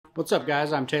What's up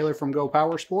guys, I'm Taylor from Go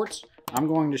Power Sports. I'm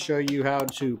going to show you how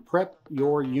to prep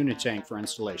your Unitank for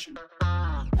installation.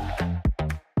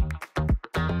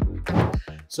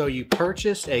 So you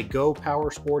purchased a Go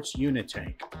Power Sports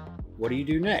Unitank. What do you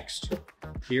do next?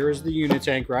 Here is the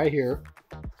Unitank right here.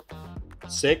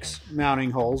 6 mounting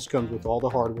holes, comes with all the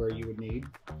hardware you would need.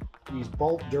 These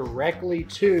bolt directly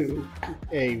to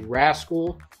a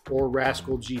Rascal or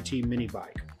Rascal GT mini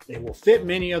bike. They will fit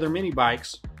many other mini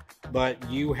bikes, but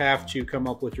you have to come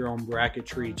up with your own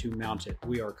bracketry to mount it.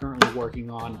 We are currently working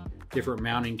on different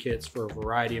mounting kits for a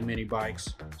variety of mini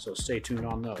bikes, so stay tuned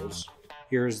on those.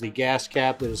 Here's the gas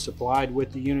cap that is supplied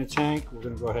with the Unitank. We're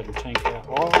going to go ahead and take that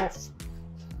off.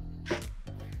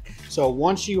 So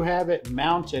once you have it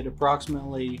mounted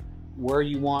approximately where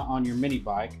you want on your mini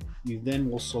bike, you then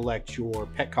will select your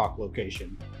petcock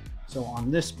location. So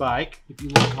on this bike, if you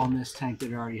look on this tank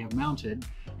that I already have mounted,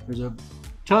 there's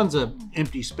tons of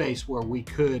empty space where we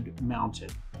could mount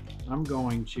it. I'm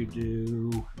going to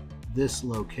do this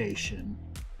location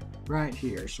right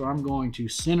here. So I'm going to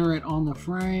center it on the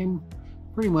frame,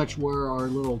 pretty much where our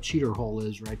little cheater hole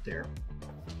is right there.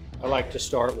 I like to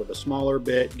start with a smaller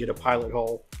bit, get a pilot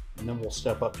hole, and then we'll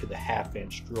step up to the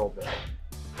 1/2-inch drill bit.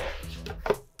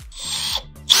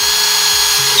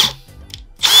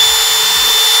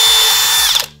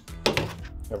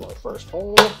 Have our first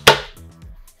hole.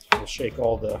 We'll shake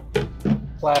all the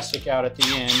plastic out at the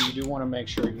end. You do want to make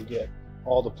sure you get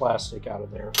all the plastic out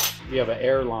of there. If you have an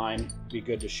air line, it'd be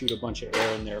good to shoot a bunch of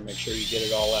air in there. Make sure you get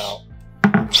it all out.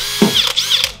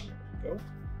 There we go.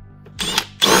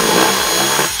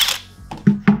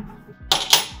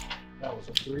 That was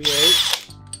a 3/8.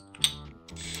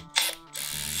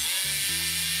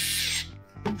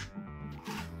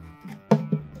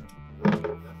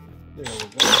 There we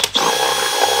go.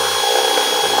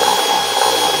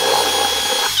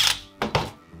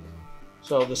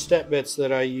 So the step bits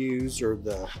that I use, or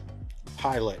the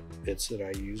pilot bits that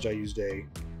I used a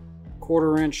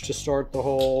 1/4 inch to start the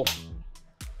hole,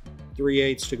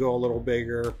 3/8 to go a little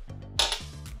bigger,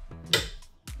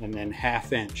 and then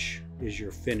 1/2 inch is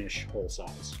your finish hole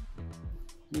size.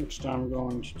 Next I'm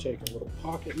going to take a little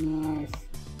pocket knife,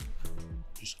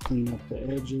 just clean up the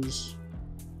edges.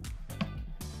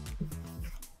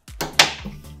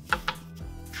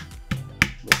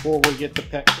 Before we get the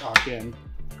petcock in,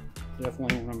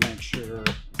 definitely want to make sure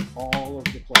all of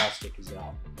the plastic is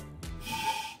out.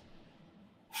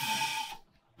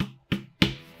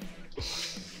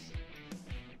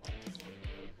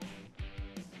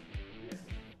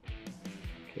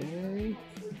 Okay,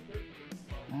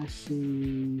 I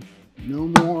see no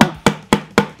more.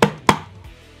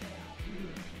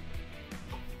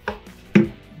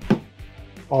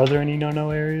 Are there any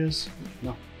no-no areas?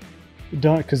 No.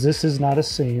 Don't, because this is not a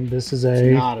seam. This is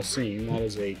It's not a seam. That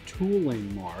is a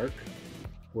tooling mark,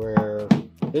 where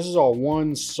this is all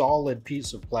one solid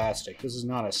piece of plastic. This is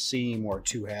not a seam where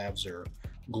 2 halves are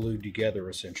glued together,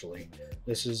 essentially.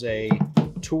 This is a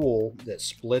tool that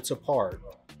splits apart,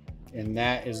 and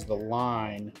that is the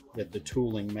line that the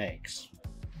tooling makes.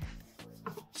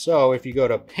 So if you go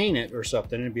to paint it or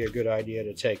something, it'd be a good idea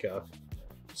to take a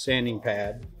sanding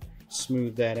pad,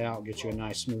 smooth that out, get you a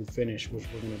nice smooth finish, which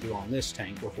we're going to do on this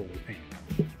tank before we paint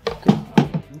it.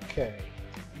 Okay,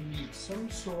 you need some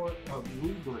sort of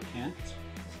lubricant.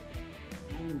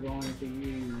 I'm going to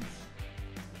use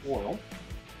oil.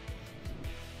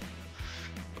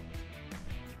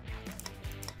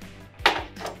 Get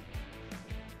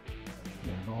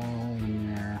it all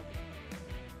in there.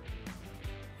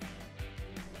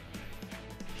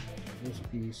 This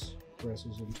piece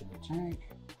presses into the tank.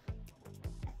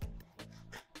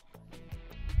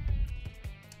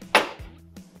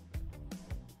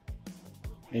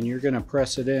 And you're going to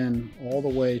press it in all the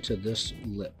way to this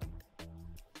lip.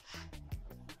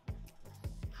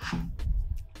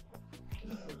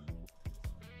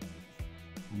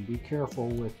 And be careful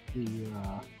with the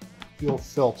fuel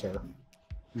filter.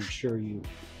 Make sure you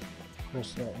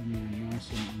press that in there nice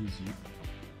and easy.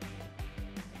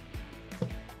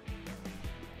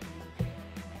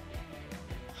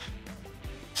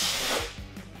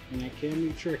 And it can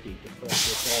be tricky to press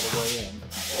this all the way in.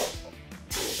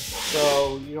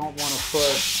 So you don't want to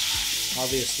push,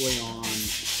 obviously, on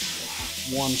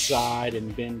one side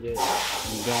and bend it.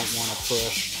 You don't want to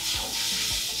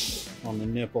push on the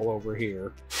nipple over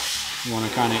here. You want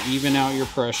to kind of even out your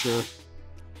pressure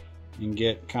and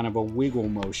get kind of a wiggle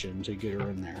motion to get her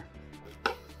in there.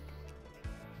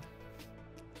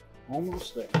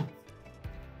 Almost there.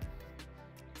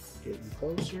 Getting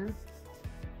closer.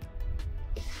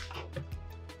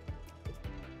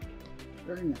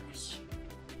 Very nice.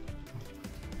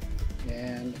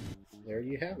 And there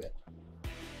there you have it.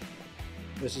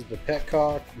 This is the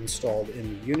petcock installed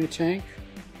in the Unitank.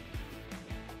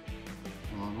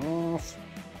 On off.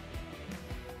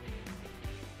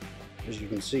 As you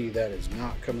can see, that is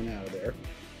not coming out of there.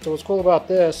 So what's cool about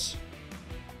this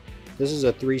is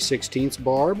a 3/16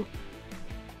 barb.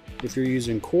 If you're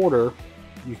using quarter,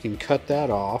 you can cut that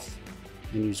off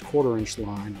and use 1/4 inch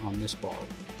line on this barb.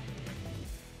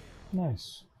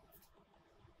 Nice.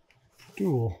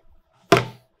 Dual.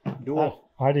 Dual.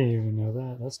 I didn't even know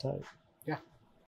that. That's tight.